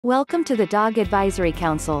Welcome to the Dog Advisory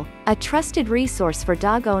Council, a trusted resource for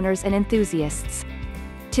dog owners and enthusiasts.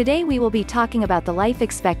 Today we will be talking about the life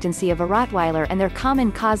expectancy of a Rottweiler and their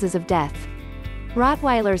common causes of death.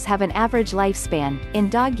 Rottweilers have an average lifespan, in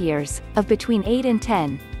dog years, of between 8 and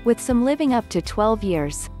 10, with some living up to 12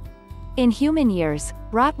 years. In human years,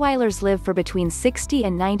 Rottweilers live for between 60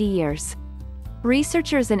 and 90 years.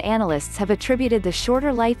 Researchers and analysts have attributed the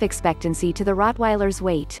shorter life expectancy to the Rottweiler's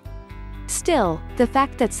weight. Still, the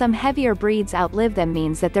fact that some heavier breeds outlive them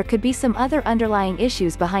means that there could be some other underlying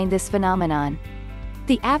issues behind this phenomenon.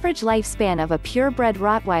 The average lifespan of a purebred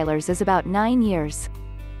Rottweilers is about 9 years.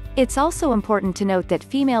 It's also important to note that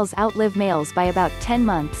females outlive males by about 10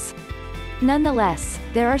 months. Nonetheless,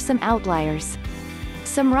 there are some outliers.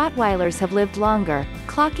 Some Rottweilers have lived longer,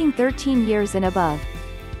 clocking 13 years and above.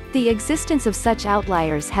 The existence of such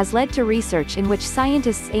outliers has led to research in which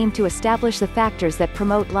scientists aim to establish the factors that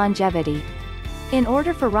promote longevity. In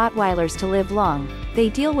order for Rottweilers to live long, they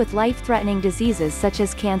deal with life-threatening diseases such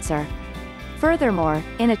as cancer. Furthermore,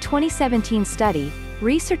 in a 2017 study,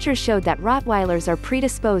 researchers showed that Rottweilers are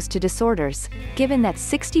predisposed to disorders, given that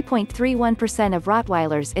 60.31% of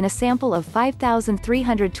Rottweilers in a sample of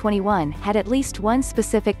 5,321 had at least one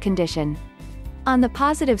specific condition. On the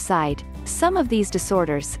positive side, some of these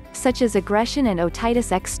disorders, such as aggression and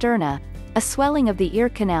otitis externa, a swelling of the ear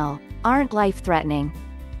canal, aren't life-threatening.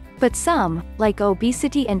 But some, like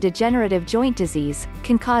obesity and degenerative joint disease,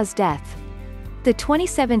 can cause death. The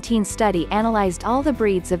 2017 study analyzed all the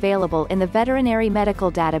breeds available in the veterinary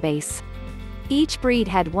medical database. Each breed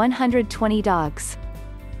had 120 dogs.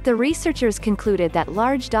 The researchers concluded that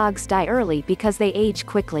large dogs die early because they age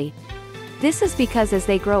quickly. This is because as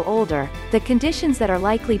they grow older, the conditions that are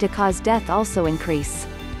likely to cause death also increase.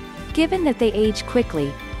 Given that they age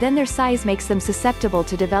quickly, then their size makes them susceptible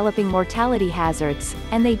to developing mortality hazards,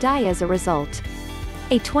 and they die as a result.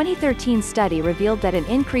 A 2013 study revealed that an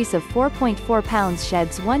increase of 4.4 pounds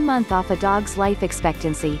sheds 1 month off a dog's life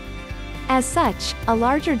expectancy. As such, a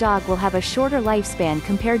larger dog will have a shorter lifespan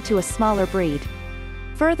compared to a smaller breed.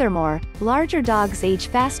 Furthermore, larger dogs age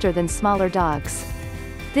faster than smaller dogs.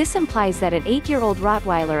 This implies that an 8-year-old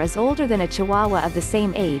Rottweiler is older than a Chihuahua of the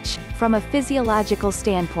same age, from a physiological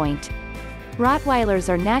standpoint. Rottweilers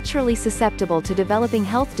are naturally susceptible to developing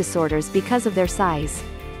health disorders because of their size.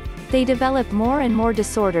 They develop more and more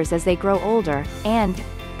disorders as they grow older, and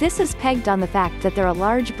this is pegged on the fact that they're a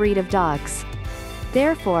large breed of dogs.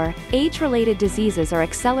 Therefore, age-related diseases are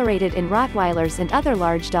accelerated in Rottweilers and other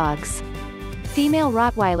large dogs. Female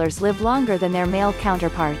Rottweilers live longer than their male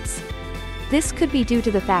counterparts. This could be due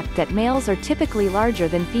to the fact that males are typically larger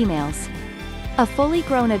than females. A fully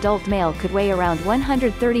grown adult male could weigh around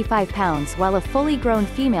 135 pounds while a fully grown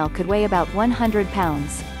female could weigh about 100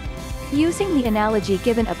 pounds. Using the analogy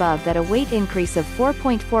given above that a weight increase of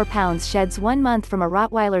 4.4 pounds sheds 1 month from a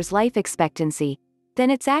Rottweiler's life expectancy,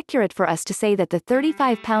 then it's accurate for us to say that the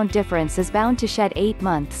 35-pound difference is bound to shed 8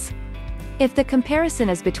 months. If the comparison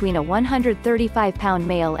is between a 135-pound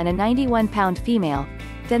male and a 91-pound female,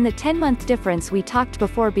 then the 10-month difference we talked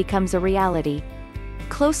before becomes a reality.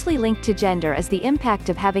 Closely linked to gender is the impact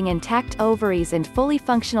of having intact ovaries and fully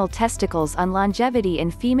functional testicles on longevity in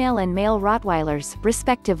female and male Rottweilers,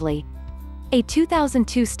 respectively. A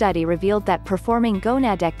 2002 study revealed that performing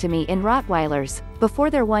gonadectomy in Rottweilers, before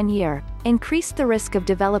their 1 year, increased the risk of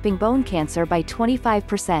developing bone cancer by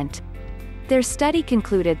 25%. Their study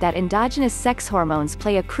concluded that endogenous sex hormones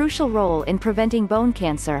play a crucial role in preventing bone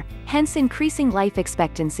cancer, hence increasing life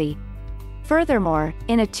expectancy. Furthermore,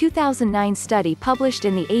 in a 2009 study published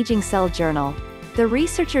in the Aging Cell Journal, the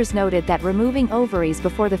researchers noted that removing ovaries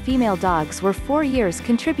before the female dogs were 4 years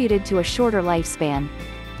contributed to a shorter lifespan.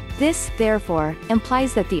 This, therefore,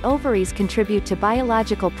 implies that the ovaries contribute to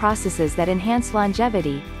biological processes that enhance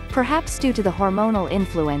longevity, perhaps due to the hormonal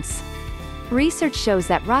influence. Research shows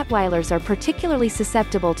that Rottweilers are particularly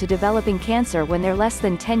susceptible to developing cancer when they're less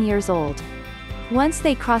than 10 years old. Once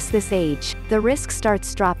they cross this age, the risk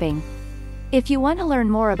starts dropping. If you want to learn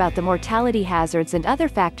more about the mortality hazards and other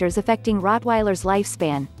factors affecting Rottweiler's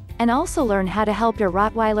lifespan, and also learn how to help your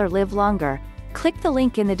Rottweiler live longer, click the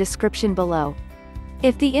link in the description below.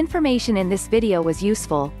 If the information in this video was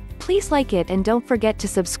useful, please like it and don't forget to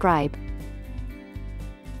subscribe.